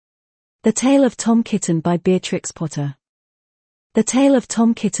The Tale of Tom Kitten by Beatrix Potter. The Tale of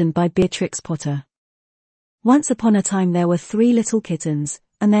Tom Kitten by Beatrix Potter. Once upon a time there were 3 little kittens,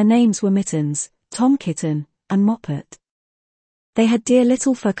 and their names were Mittens, Tom Kitten, and Moppet. They had dear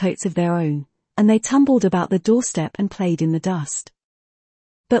little fur coats of their own, and they tumbled about the doorstep and played in the dust.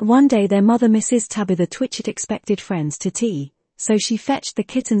 But one day their mother Mrs. Tabitha Twitchit expected friends to tea, so she fetched the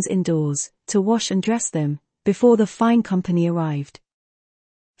kittens indoors, to wash and dress them, before the fine company arrived.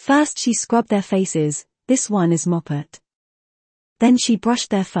 First she scrubbed their faces, this one is Moppet. Then she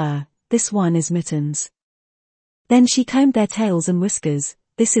brushed their fur, this one is Mittens. Then she combed their tails and whiskers,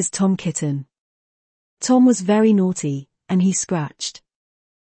 this is Tom Kitten. Tom was very naughty, and he scratched.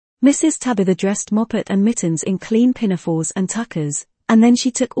 Mrs. Tabitha dressed Moppet and Mittens in clean pinafores and tuckers, and then she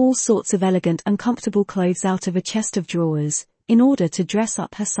took all sorts of elegant and comfortable clothes out of a chest of drawers, in order to dress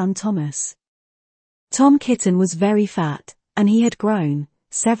up her son Thomas. Tom Kitten was very fat, and he had grown.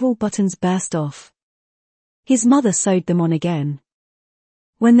 Several buttons burst off. His mother sewed them on again.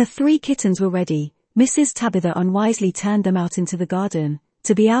 When the 3 kittens were ready, Mrs. Tabitha unwisely turned them out into the garden,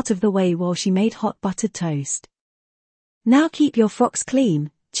 to be out of the way while she made hot buttered toast. Now keep your frocks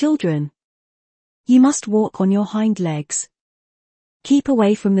clean, children. You must walk on your hind legs. Keep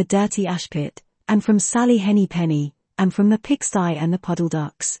away from the dirty ash pit, and from Sally Henny Penny, and from the pigsty and the puddle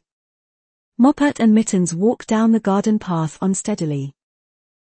ducks. Moppet and Mittens walked down the garden path unsteadily.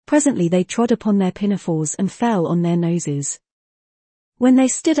 Presently they trod upon their pinafores and fell on their noses. When they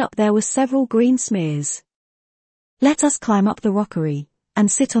stood up there were several green smears. "Let us climb up the rockery,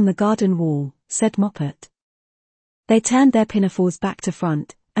 and sit on the garden wall," said Moppet. They turned their pinafores back to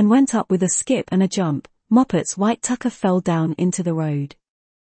front, and went up with a skip and a jump. Moppet's white tucker fell down into the road.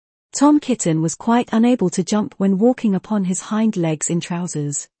 Tom Kitten was quite unable to jump when walking upon his hind legs in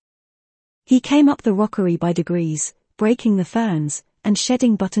trousers. He came up the rockery by degrees, breaking the ferns, and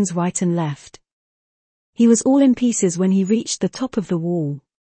shedding buttons right and left. He was all in pieces when he reached the top of the wall.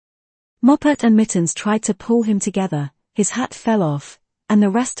 Moppet and Mittens tried to pull him together, his hat fell off, and the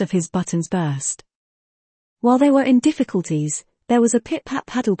rest of his buttons burst. While they were in difficulties, there was a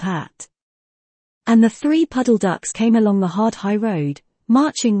pit-pat-paddle-pat. And the 3 puddle ducks came along the hard high road,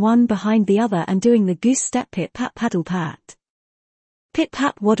 marching one behind the other and doing the goose-step pit-pat-paddle-pat.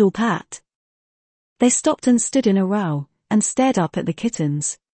 Pit-pat-waddle-pat. They stopped and stood in a row, and stared up at the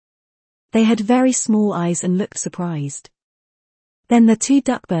kittens. They had very small eyes and looked surprised. Then the 2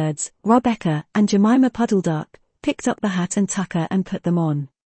 duckbirds, Rebecca and Jemima Puddle Duck, picked up the hat and tucker and put them on.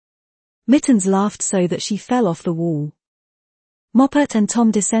 Mittens laughed so that she fell off the wall. Moppet and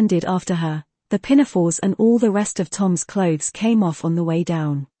Tom descended after her, the pinafores and all the rest of Tom's clothes came off on the way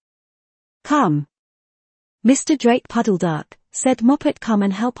down. "Come, Mr. Drake Puddle Duck," said Moppet, "come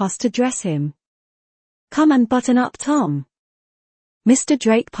and help us to dress him. Come and button up Tom." Mr.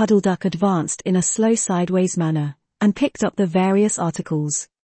 Drake Puddle Duck advanced in a slow sideways manner, and picked up the various articles.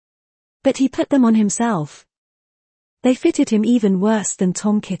 But he put them on himself. They fitted him even worse than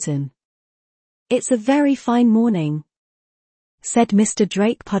Tom Kitten. "It's a very fine morning," said Mr.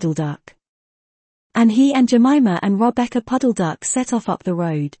 Drake Puddle Duck. And he and Jemima and Rebecca Puddle Duck set off up the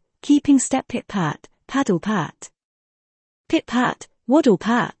road, keeping step pit-pat, paddle-pat. Pit-pat,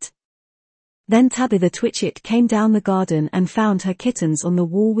 waddle-pat. Then Tabitha Twitchit came down the garden and found her kittens on the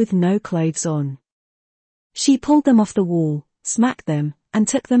wall with no clothes on. She pulled them off the wall, smacked them, and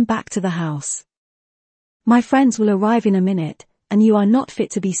took them back to the house. "My friends will arrive in a minute, and you are not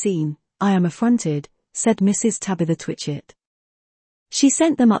fit to be seen, I am affronted," said Mrs. Tabitha Twitchit. She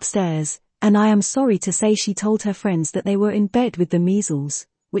sent them upstairs, and I am sorry to say she told her friends that they were in bed with the measles,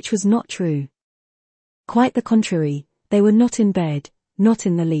 which was not true. Quite the contrary, they were not in bed, not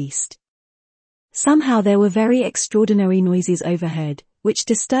in the least. Somehow there were very extraordinary noises overhead, which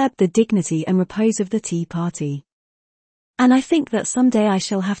disturbed the dignity and repose of the tea party. And I think that some day I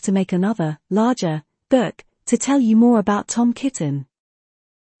shall have to make another, larger, book, to tell you more about Tom Kitten.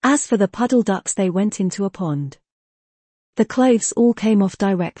 As for the puddle ducks, they went into a pond. The clothes all came off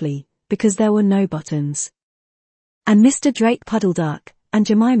directly, because there were no buttons. And Mr. Drake Puddle Duck, and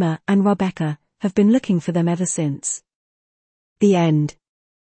Jemima and Rebecca, have been looking for them ever since. The end.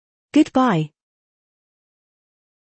 Goodbye.